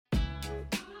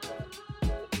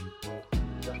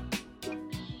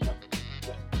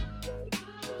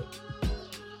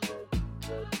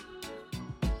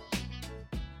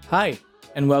Hi,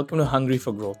 and welcome to Hungry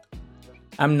for Growth.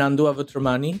 I'm Nandu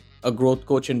Avutramani, a growth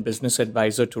coach and business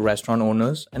advisor to restaurant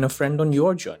owners and a friend on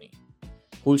your journey,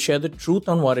 who'll share the truth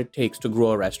on what it takes to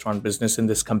grow a restaurant business in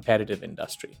this competitive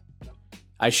industry.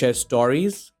 I share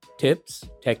stories, tips,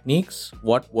 techniques,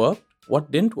 what worked,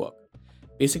 what didn't work.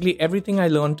 Basically, everything I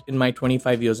learned in my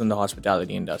 25 years in the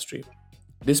hospitality industry.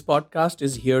 This podcast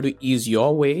is here to ease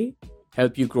your way,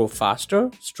 help you grow faster,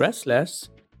 stress less,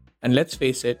 and let's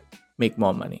face it, make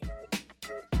more money.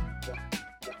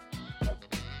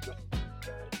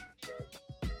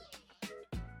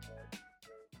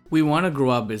 We want to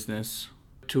grow our business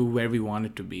to where we want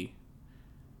it to be.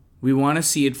 We want to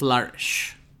see it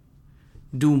flourish,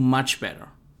 do much better.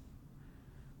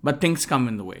 But things come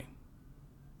in the way.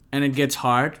 And it gets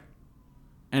hard,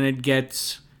 and it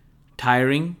gets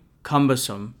tiring,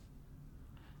 cumbersome,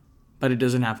 but it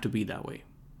doesn't have to be that way.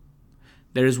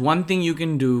 There is one thing you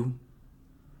can do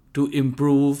to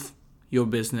improve your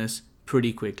business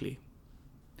pretty quickly.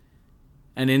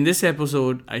 And in this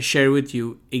episode, I share with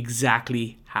you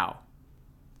exactly how.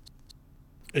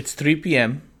 It's 3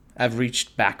 p.m. I've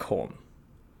reached back home.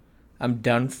 I'm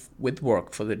done with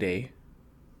work for the day.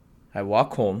 I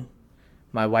walk home.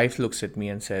 My wife looks at me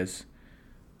and says,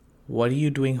 "What are you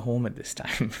doing home at this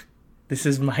time? This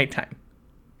is my time."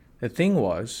 The thing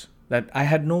was that I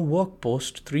had no work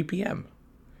post 3 p.m.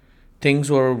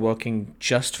 Things were working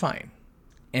just fine.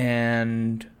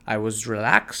 And I was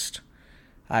relaxed.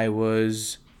 I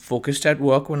was focused at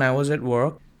work when I was at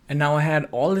work. And now I had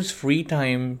all this free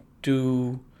time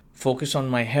to focus on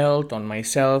my health, on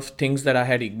myself, things that I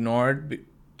had ignored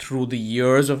through the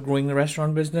years of growing the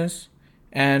restaurant business.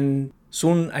 And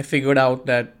soon I figured out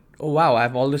that, oh wow, I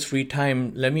have all this free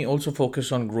time. Let me also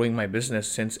focus on growing my business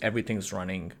since everything's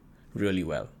running really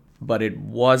well. But it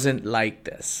wasn't like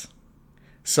this.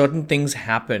 Certain things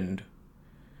happened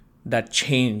that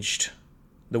changed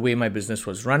the way my business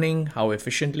was running, how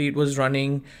efficiently it was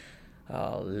running,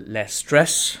 less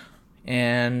stress,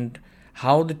 and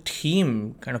how the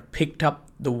team kind of picked up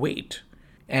the weight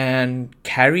and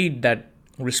carried that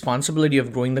responsibility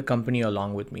of growing the company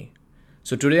along with me.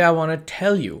 So today I want to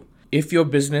tell you, if your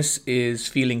business is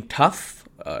feeling tough,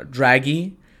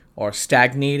 draggy, or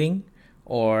stagnating,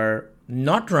 or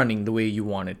not running the way you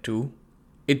want it to,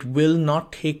 it will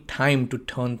not take time to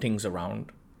turn things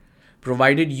around,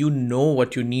 provided you know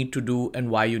what you need to do and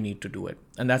why you need to do it.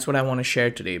 And that's what I want to share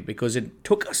today, because it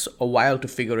took us a while to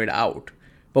figure it out.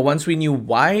 But once we knew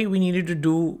why we needed to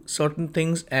do certain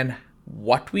things and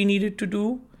what we needed to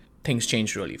do, things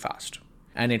changed really fast.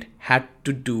 And it had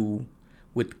to do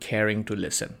with caring to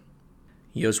listen.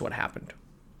 Here's what happened.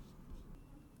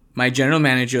 My general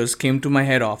managers came to my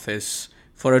head office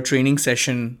for a training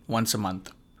session once a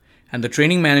month. And the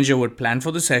training manager would plan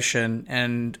for the session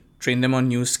and train them on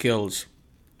new skills.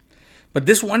 But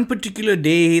this one particular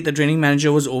day, the training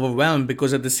manager was overwhelmed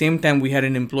because at the same time we had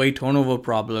an employee turnover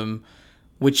problem,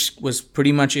 which was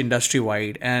pretty much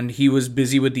industry-wide, and he was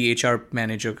busy with the HR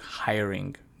manager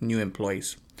hiring new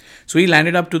employees. So he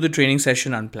landed up to the training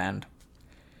session unplanned.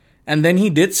 And then he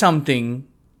did something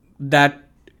that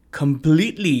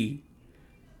completely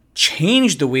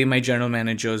changed the way my general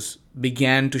managers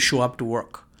began to show up to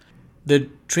work. The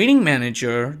training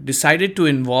manager decided to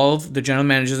involve the general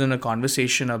managers in a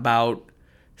conversation about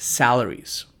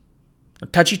salaries. A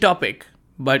touchy topic,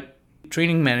 but the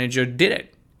training manager did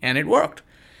it, and it worked.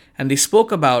 And they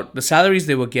spoke about the salaries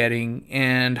they were getting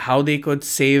and how they could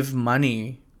save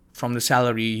money from the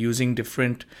salary using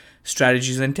different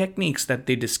strategies and techniques that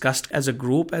they discussed as a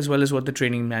group, as well as what the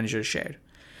training manager shared.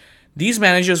 These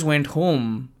managers went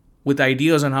home with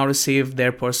ideas on how to save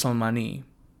their personal money.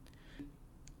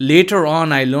 Later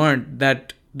on, I learned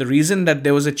that the reason that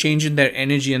there was a change in their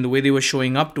energy and the way they were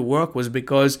showing up to work was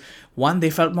because, one,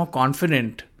 they felt more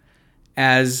confident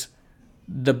as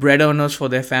the bread earners for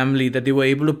their family, that they were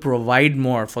able to provide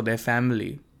more for their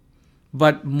family.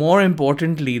 But more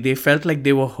importantly, they felt like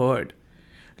they were heard,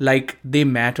 like they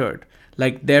mattered,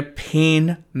 like their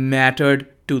pain mattered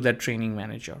to that training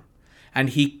manager. And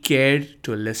he cared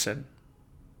to listen.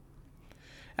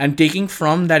 And taking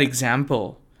from that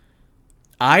example,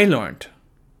 I learned,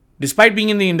 despite being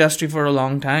in the industry for a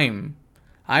long time,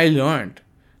 I learned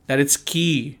that it's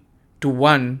key to,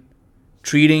 one,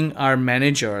 treating our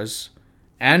managers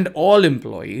and all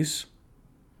employees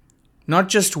not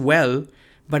just well,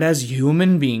 but as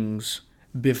human beings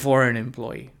before an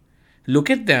employee.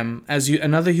 Look at them as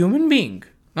another human being,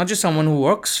 not just someone who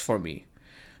works for me.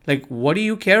 Like, what do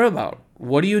you care about?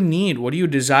 What do you need? What do you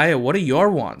desire? What are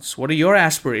your wants? What are your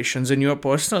aspirations in your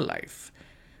personal life?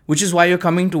 Which is why you're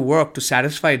coming to work, to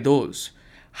satisfy those.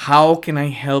 How can I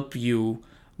help you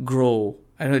grow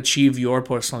and achieve your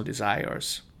personal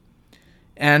desires.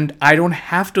 And I don't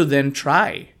have to then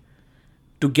try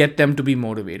to get them to be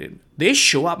motivated. They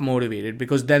show up motivated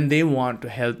because then they want to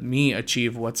help me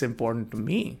achieve what's important to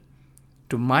me,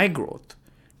 to my growth,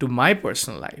 to my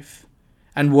personal life.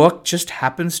 And work just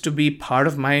happens to be part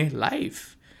of my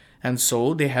life. And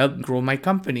so they help grow my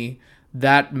company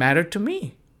that mattered to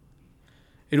me.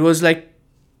 It was like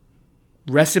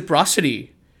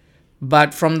reciprocity,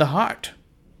 but from the heart,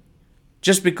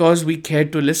 just because we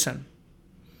cared to listen.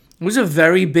 It was a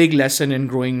very big lesson in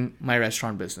growing my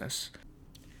restaurant business.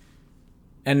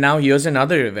 And now here's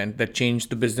another event that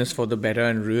changed the business for the better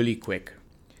and really quick.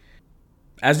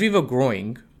 As we were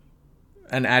growing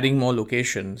and adding more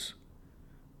locations,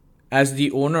 as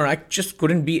the owner, I just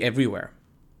couldn't be everywhere,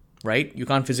 right? You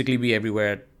can't physically be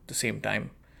everywhere at the same time.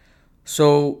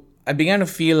 So I began to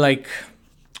feel like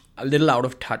a little out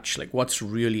of touch, like what's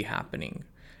really happening.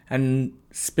 And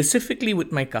specifically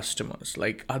with my customers,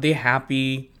 like, are they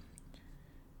happy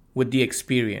with the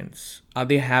experience? Are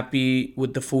they happy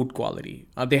with the food quality?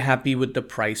 Are they happy with the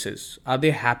prices? Are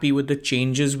they happy with the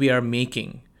changes we are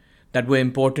making that were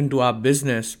important to our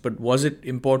business, but was it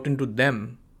important to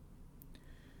them?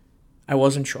 I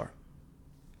wasn't sure.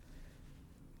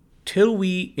 Till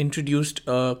we introduced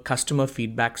a customer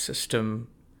feedback system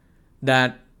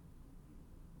that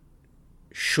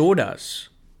showed us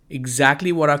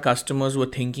exactly what our customers were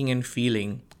thinking and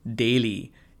feeling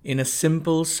daily in a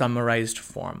simple, summarized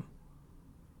form.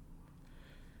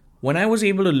 When I was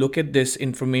able to look at this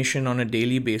information on a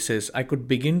daily basis, I could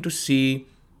begin to see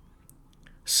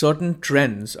certain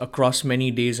trends across many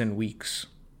days and weeks.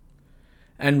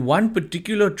 And one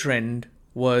particular trend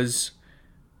was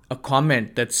a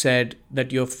comment that said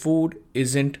that your food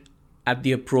isn't at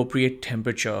the appropriate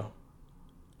temperature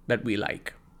that we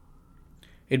like.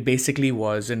 It basically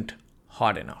wasn't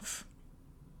hot enough.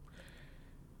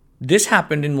 This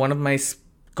happened in one of my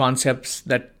concepts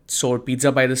that sold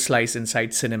pizza by the slice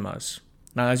inside cinemas.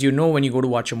 Now, as you know, when you go to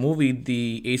watch a movie,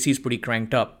 the AC is pretty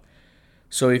cranked up.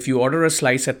 So if you order a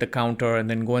slice at the counter and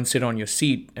then go and sit on your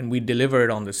seat and we deliver it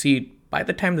on the seat, by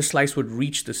the time the slice would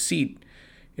reach the seat,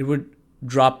 it would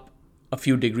drop a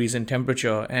few degrees in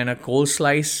temperature, and a cold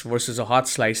slice versus a hot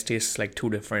slice tastes like two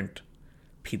different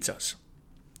pizzas.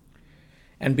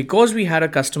 And because we had a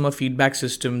customer feedback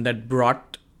system that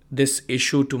brought this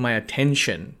issue to my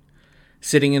attention,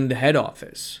 sitting in the head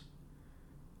office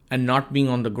and not being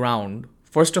on the ground,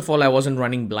 first of all, I wasn't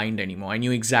running blind anymore. I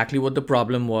knew exactly what the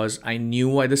problem was. I knew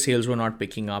why the sales were not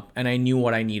picking up, and I knew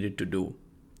what I needed to do.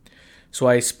 So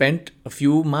I spent a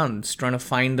few months trying to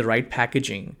find the right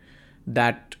packaging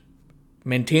that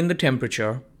maintained the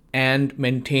temperature and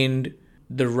maintained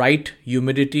the right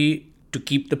humidity to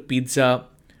keep the pizza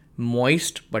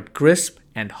moist but crisp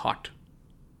and hot.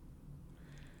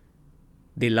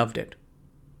 They loved it.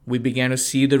 We began to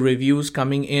see the reviews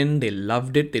coming in. They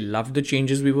loved it. They loved the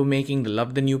changes we were making. They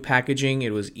loved the new packaging.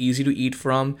 It was easy to eat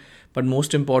from. But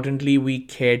most importantly, we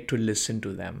cared to listen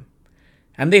to them.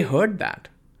 And they heard that.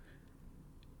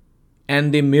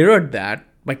 And they mirrored that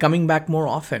by coming back more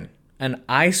often. And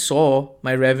I saw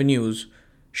my revenues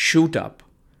shoot up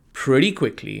pretty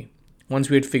quickly once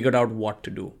we had figured out what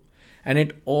to do. And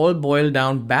it all boiled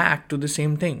down back to the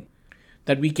same thing,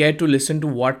 that we cared to listen to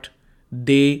what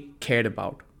they cared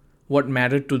about, what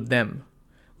mattered to them,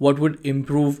 what would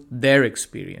improve their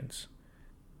experience.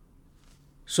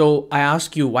 So I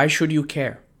ask you, why should you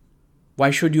care?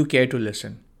 Why should you care to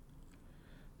listen?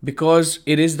 Because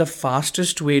it is the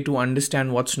fastest way to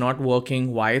understand what's not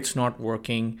working, why it's not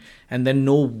working, and then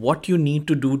know what you need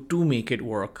to do to make it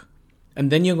work.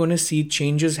 And then you're going to see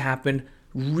changes happen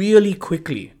really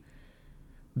quickly.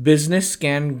 Business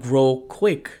can grow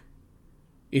quick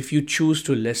if you choose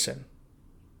to listen.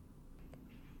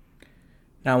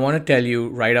 Now, I want to tell you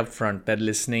right up front that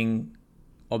listening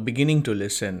or beginning to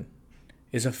listen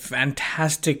is a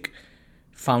fantastic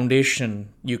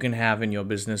foundation you can have in your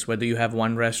business. Whether you have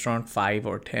one restaurant, 5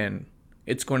 or 10,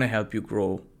 it's going to help you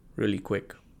grow really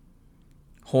quick.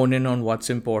 Hone in on what's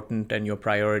important and your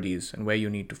priorities and where you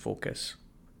need to focus.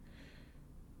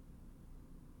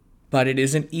 But it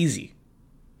isn't easy.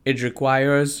 It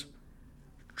requires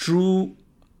true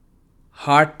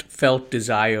heartfelt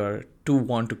desire to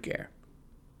want to care,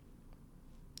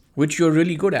 which you're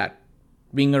really good at.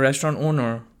 Being a restaurant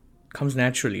owner comes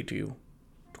naturally to you,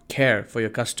 to care for your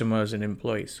customers and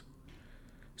employees.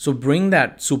 So bring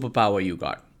that superpower you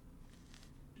got.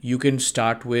 You can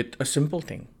start with a simple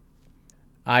thing.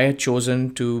 I had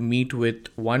chosen to meet with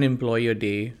one employee a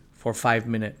day for 5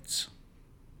 minutes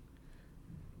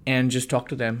and just talk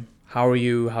to them. How are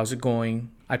you? How's it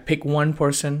going? I pick one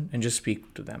person and just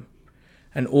speak to them.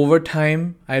 And over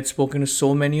time, I had spoken to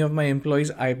so many of my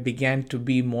employees, I began to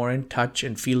be more in touch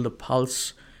and feel the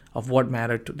pulse of what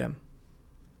mattered to them.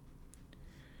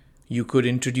 You could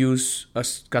introduce a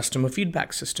customer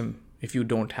feedback system if you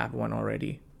don't have one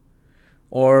already.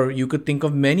 Or you could think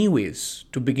of many ways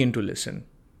to begin to listen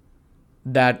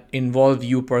that involve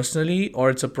you personally, or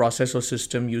it's a process or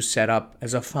system you set up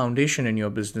as a foundation in your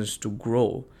business to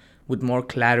grow with more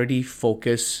clarity,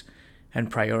 focus,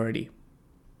 and priority.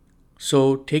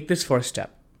 So take this first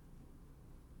step.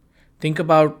 Think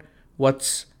about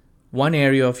what's one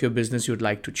area of your business you'd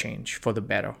like to change for the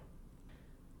better.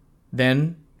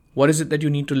 Then, what is it that you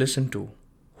need to listen to?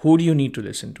 Who do you need to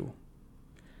listen to?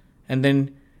 And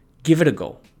then give it a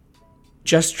go.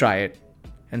 Just try it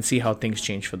and see how things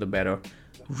change for the better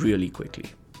really quickly.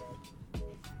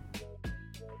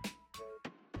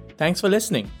 Thanks for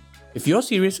listening. If you're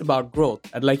serious about growth,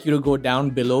 I'd like you to go down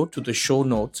below to the show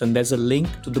notes and there's a link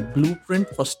to the blueprint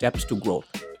for steps to growth.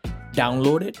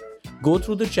 Download it, go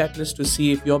through the checklist to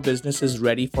see if your business is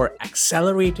ready for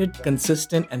accelerated,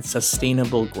 consistent, and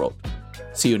sustainable growth.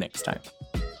 See you next time.